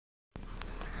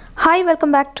Hi,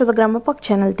 welcome back to the Grammar Park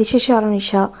channel. This is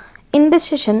Sharonisha. In this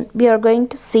session, we are going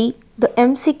to see the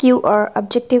MCQ or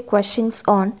objective questions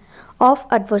on of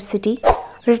adversity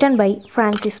written by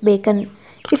Francis Bacon.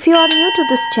 If you are new to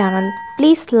this channel,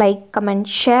 please like, comment,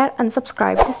 share and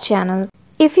subscribe this channel.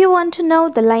 If you want to know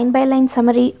the line-by-line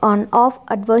summary on of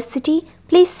adversity,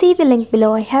 please see the link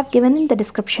below I have given in the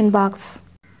description box.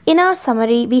 In our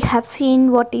summary, we have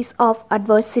seen what is of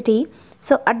adversity.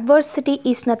 So adversity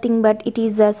is nothing but it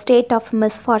is a state of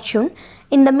misfortune.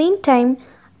 In the meantime,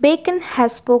 Bacon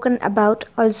has spoken about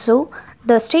also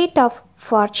the state of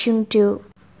fortune too,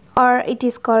 or it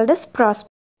is called as prosperity.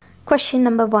 Question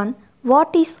number 1.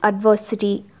 What is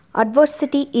adversity?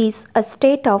 Adversity is a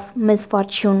state of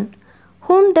misfortune.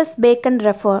 Whom does Bacon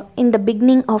refer in the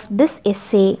beginning of this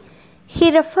essay?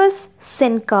 He refers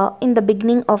Seneca in the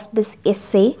beginning of this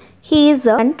essay. He is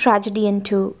a tragedian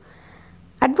too.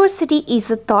 Adversity is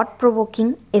a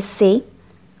thought-provoking essay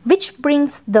which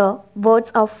brings the words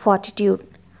of fortitude.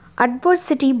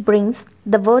 Adversity brings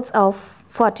the words of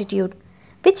fortitude,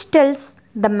 which tells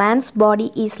the man's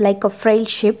body is like a frail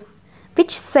ship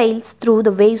which sails through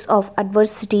the waves of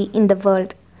adversity in the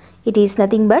world. It is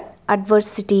nothing but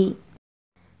adversity.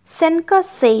 Seneca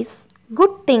says,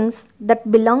 good things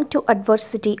that belong to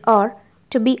adversity are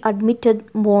to be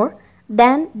admitted more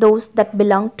than those that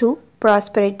belong to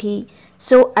prosperity.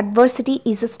 So adversity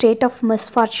is a state of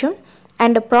misfortune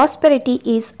and prosperity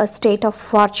is a state of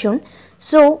fortune.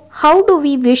 So how do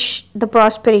we wish the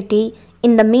prosperity?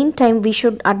 In the meantime, we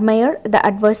should admire the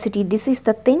adversity. This is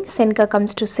the thing Seneca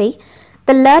comes to say.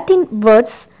 The Latin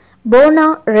words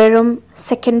bona rerum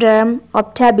secundarum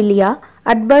optabilia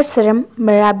adversarum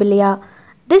mirabilia.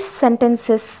 This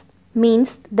sentences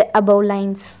means the above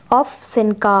lines of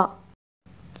Seneca.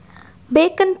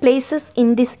 Bacon places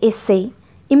in this essay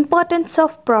importance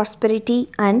of prosperity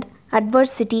and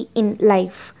adversity in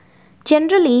life.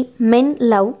 Generally, men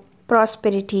love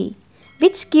prosperity,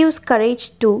 which gives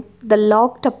courage to the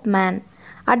locked up man.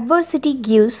 Adversity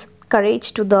gives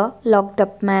courage to the locked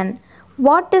up man.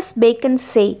 What does Bacon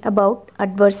say about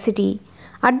adversity?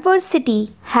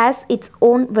 Adversity has its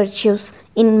own virtues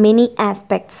in many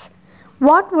aspects.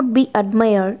 What would be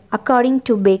admired according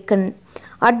to Bacon?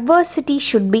 Adversity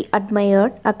should be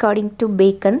admired according to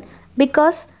Bacon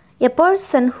because a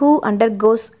person who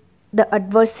undergoes the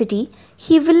adversity,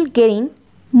 he will gain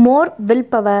more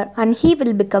willpower and he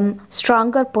will become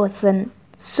stronger person.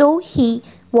 So he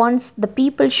wants the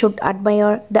people should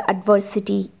admire the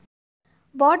adversity.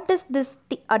 What does this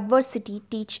adversity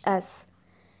teach us?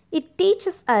 It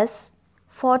teaches us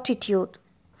fortitude.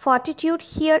 Fortitude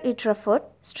here it referred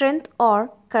strength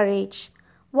or courage.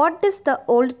 What does the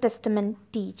Old Testament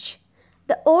teach?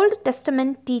 The Old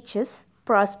Testament teaches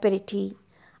prosperity.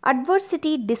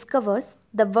 Adversity discovers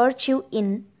the virtue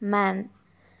in man.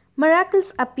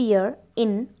 Miracles appear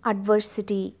in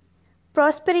adversity.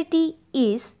 Prosperity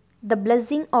is the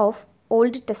blessing of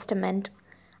Old Testament.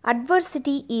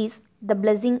 Adversity is the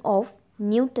blessing of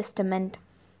New Testament.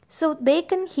 So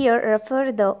Bacon here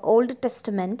refers the Old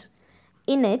Testament.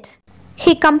 In it,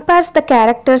 he compares the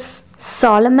characters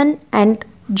Solomon and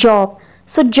Job.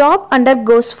 So Job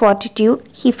undergoes fortitude.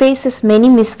 He faces many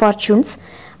misfortunes.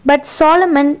 But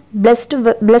Solomon,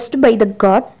 blessed by the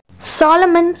God,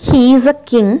 Solomon, he is a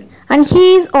king and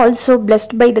he is also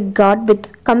blessed by the God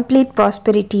with complete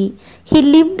prosperity. He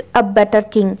lived a better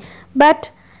king.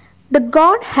 But the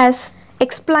God has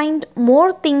explained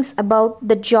more things about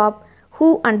the Job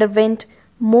who underwent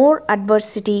more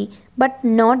adversity, but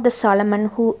not the Solomon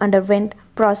who underwent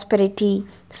prosperity.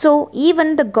 So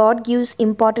even the God gives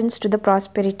importance to the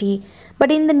prosperity.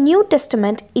 But in the New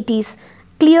Testament, it is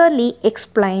clearly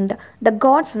explained. The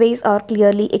God's ways are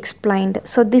clearly explained.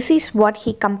 So this is what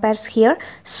he compares here.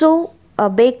 So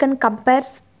Bacon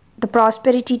compares the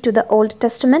prosperity to the Old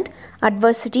Testament,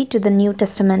 adversity to the New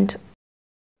Testament.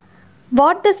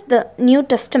 What does the New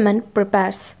Testament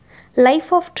prepares?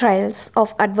 Life of trials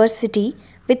of adversity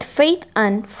with faith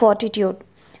and fortitude.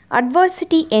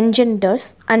 Adversity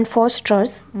engenders and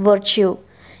fosters virtue.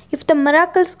 If the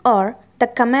miracles are the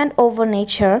command over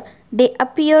nature, they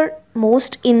appear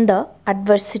most in the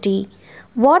adversity.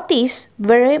 What is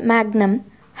vere magnum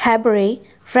habere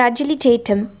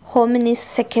fragilitatum hominis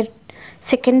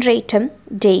secundatum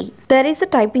Dei? There is a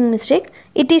typing mistake.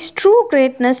 It is true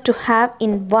greatness to have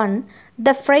in one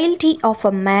the frailty of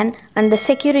a man and the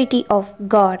security of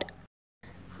God.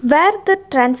 Where the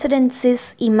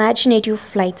transcendences imaginative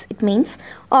flights, it means,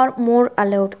 are more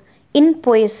allowed. In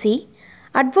poesy,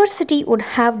 adversity would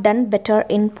have done better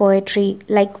in poetry,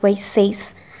 likewise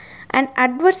says. And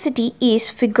adversity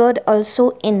is figured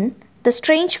also in the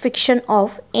strange fiction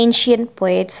of ancient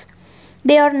poets.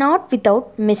 They are not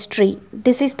without mystery.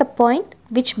 This is the point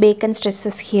which Bacon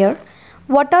stresses here.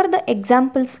 What are the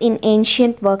examples in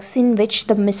ancient works in which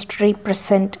the mystery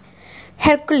present?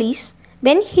 Hercules,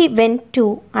 when he went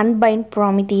to unbind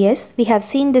Prometheus, we have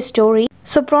seen the story.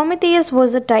 So Prometheus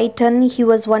was a titan. He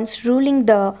was once ruling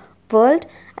the world,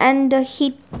 and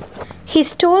he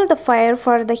stole the fire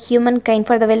for the humankind,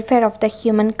 for the welfare of the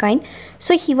humankind.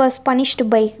 So he was punished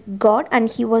by God and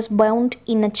he was bound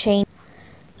in a chain.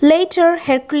 Later,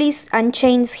 Hercules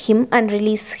unchains him and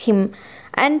releases him.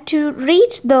 And to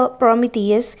reach the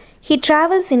Prometheus, he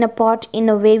travels in a pot in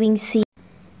a waving sea.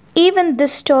 Even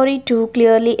this story too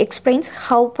clearly explains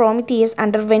how Prometheus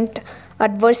underwent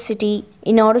adversity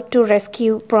in order to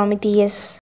rescue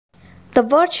Prometheus. The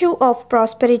virtue of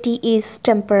prosperity is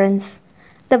temperance.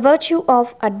 The virtue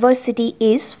of adversity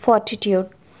is fortitude.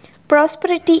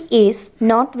 Prosperity is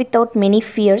not without many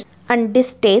fears and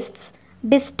distastes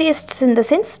in the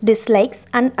sense dislikes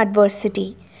and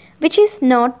adversity, which is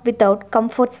not without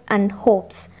comforts and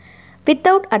hopes.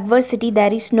 Without adversity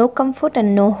there is no comfort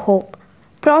and no hope.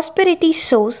 Prosperity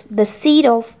sows the seed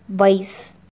of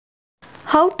vice.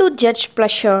 How to judge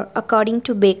pleasure according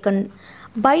to Bacon?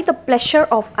 By the pleasure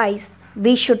of eyes,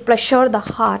 we should pleasure of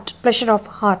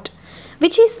heart,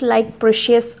 which is like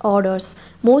precious odors,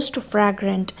 most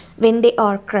fragrant when they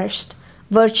are crushed.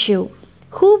 Virtue.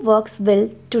 Who works well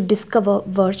to discover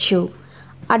virtue?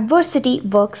 Adversity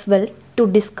works well to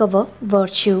discover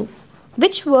virtue.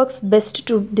 Which works best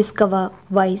to discover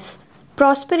vice?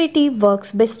 Prosperity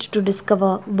works best to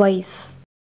discover vice.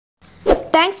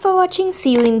 Thanks for watching.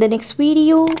 See you in the next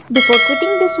video. Before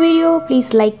quitting this video,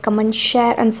 please like, comment,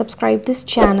 share and subscribe this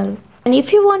channel. And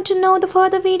if you want to know the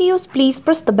further videos, please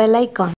press the bell icon.